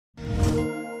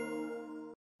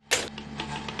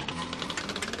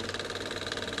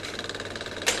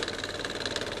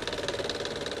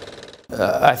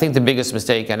I think the biggest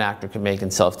mistake an actor can make in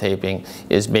self-taping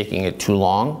is making it too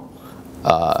long,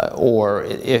 or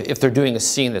if they're doing a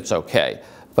scene, that's okay.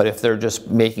 But if they're just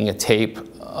making a tape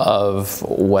of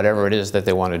whatever it is that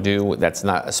they want to do, that's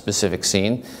not a specific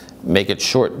scene, make it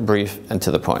short, brief, and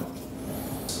to the point.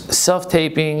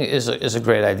 Self-taping is a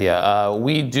great idea.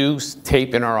 We do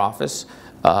tape in our office.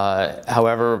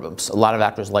 However, a lot of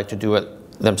actors like to do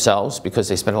it themselves because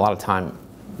they spend a lot of time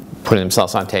putting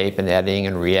themselves on tape and editing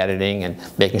and re-editing and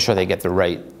making sure they get the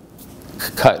right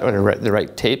cut or the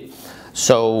right tape.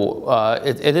 So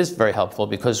it is very helpful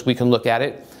because we can look at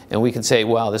it and we can say,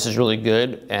 well, this is really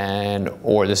good,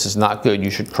 or this is not good,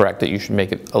 you should correct it, you should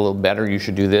make it a little better, you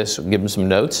should do this, give them some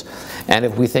notes. And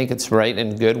if we think it's right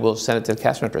and good, we'll send it to the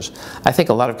casting directors. I think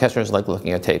a lot of casting directors like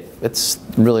looking at tape. It's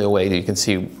really a way that you can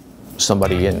see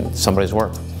somebody in somebody's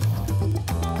work.